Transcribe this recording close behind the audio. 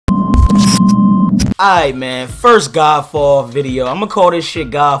Alright, man. First Godfall video. I'm gonna call this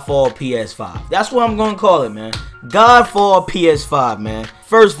shit Godfall PS5. That's what I'm gonna call it, man. Godfall PS5, man.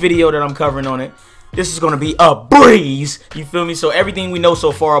 First video that I'm covering on it. This is gonna be a breeze. You feel me? So everything we know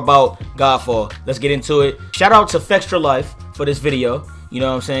so far about Godfall. Let's get into it. Shout out to Fextra Life for this video. You know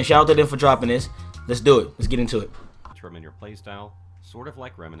what I'm saying? Shout out to them for dropping this. Let's do it. Let's get into it. Determine your playstyle, sort of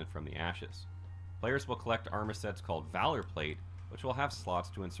like Remnant from the Ashes. Players will collect armor sets called Valor Plate, which will have slots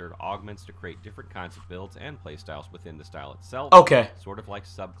to insert augments to create different kinds of builds and playstyles within the style itself. Okay. Sort of like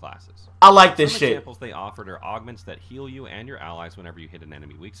subclasses. I like this Some shit. Examples they offered are augments that heal you and your allies whenever you hit an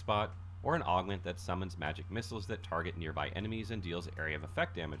enemy weak spot, or an augment that summons magic missiles that target nearby enemies and deals area of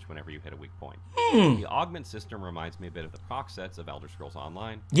effect damage whenever you hit a weak point. The augment system reminds me a bit of the proc sets of Elder Scrolls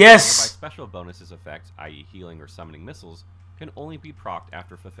Online. Yes! Whereby special bonuses effects, i.e. healing or summoning missiles, can only be procced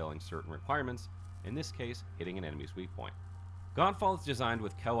after fulfilling certain requirements, in this case, hitting an enemy's weak point. Godfall is designed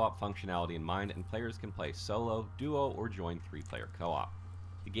with co-op functionality in mind, and players can play solo, duo, or join 3-player co-op.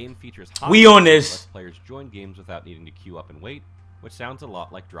 The game features we on this. Lets players join games without needing to queue up and wait, which sounds a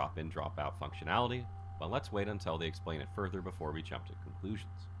lot like drop-in, drop-out functionality, but let's wait until they explain it further before we jump to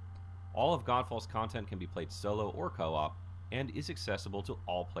conclusions. All of Godfall's content can be played solo or co-op, and is accessible to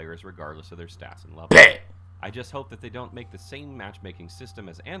all players regardless of their stats and levels. I just hope that they don't make the same matchmaking system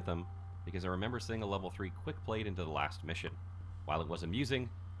as Anthem, because I remember seeing a level 3 quick played into the last mission. While it was amusing,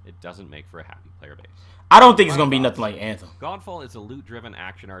 it doesn't make for a happy player base. I don't think it's going to be nothing like Anthem. Godfall is a loot-driven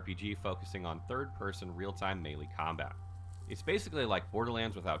action RPG focusing on third-person real-time melee combat. It's basically like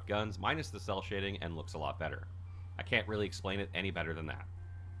Borderlands without guns, minus the cell shading, and looks a lot better. I can't really explain it any better than that.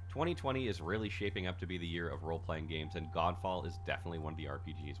 2020 is really shaping up to be the year of role-playing games, and Godfall is definitely one of the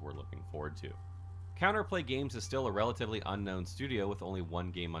RPGs we're looking forward to. Counterplay Games is still a relatively unknown studio with only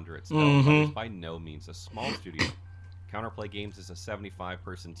one game under its belt, but is by no means a small studio. Counterplay Games is a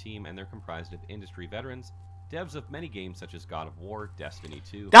 75-person team, and they're comprised of industry veterans, devs of many games such as God of War, Destiny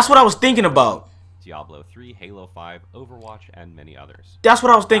 2... That's what I was thinking about. Diablo 3, Halo 5, Overwatch, and many others. That's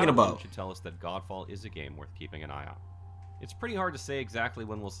what I was thinking about. That should tell us that Godfall is a game worth keeping an eye on. It's pretty hard to say exactly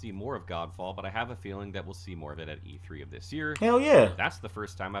when we'll see more of Godfall, but I have a feeling that we'll see more of it at E3 of this year. Hell yeah. That's the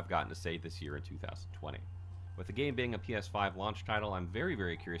first time I've gotten to say this year in 2020. With the game being a PS5 launch title, I'm very,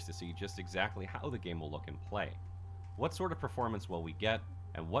 very curious to see just exactly how the game will look and play. What sort of performance will we get,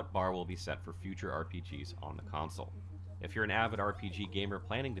 and what bar will be set for future RPGs on the console? If you're an avid RPG gamer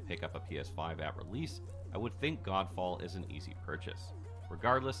planning to pick up a PS5 at release, I would think Godfall is an easy purchase.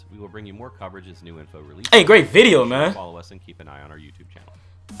 Regardless, we will bring you more coverage as new info releases. Hey, great video, man. Follow us and keep an eye on our YouTube channel.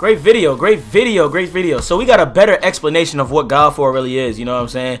 Great video, great video, great video. So we got a better explanation of what Godfall really is, you know what I'm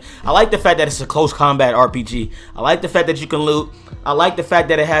saying? I like the fact that it's a close combat RPG. I like the fact that you can loot. I like the fact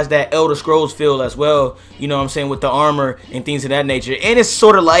that it has that Elder Scrolls feel as well, you know what I'm saying, with the armor and things of that nature. And it's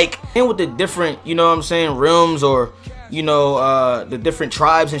sort of like, and with the different, you know what I'm saying, realms or, you know, the different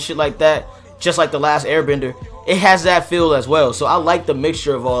tribes and shit like that, just like the last Airbender. It has that feel as well. So I like the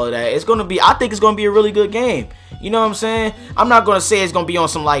mixture of all of that. It's going to be, I think it's going to be a really good game. You know what I'm saying? I'm not going to say it's going to be on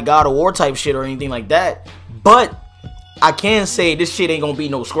some like God of War type shit or anything like that. But I can say this shit ain't going to be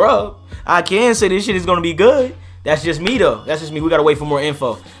no scrub. I can say this shit is going to be good. That's just me though. That's just me. We got to wait for more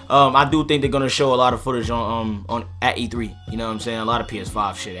info. I do think they're going to show a lot of footage on at E3. You know what I'm saying? A lot of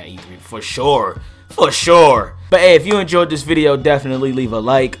PS5 shit at E3 for sure. For sure. But hey, if you enjoyed this video, definitely leave a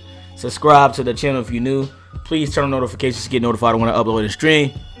like. Subscribe to the channel if you're new. Please turn on notifications to get notified when I upload and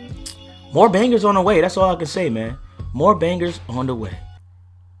stream. More bangers on the way. That's all I can say, man. More bangers on the way.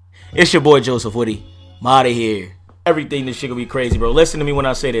 It's your boy, JosephWitty. I'm out of here. Everything this shit gonna be crazy, bro. Listen to me when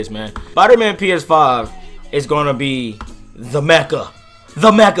I say this, man. Spider-Man PS5 is gonna be the mecca.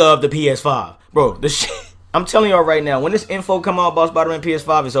 The mecca of the PS5. Bro, this shit. I'm telling y'all right now, when this info come out about Spider-Man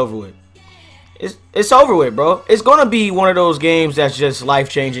PS5, it's over with. It's over with, bro. It's gonna be one of those games that's just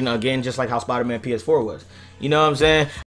life-changing again, just like how Spider-Man PS4 was. You know what I'm saying?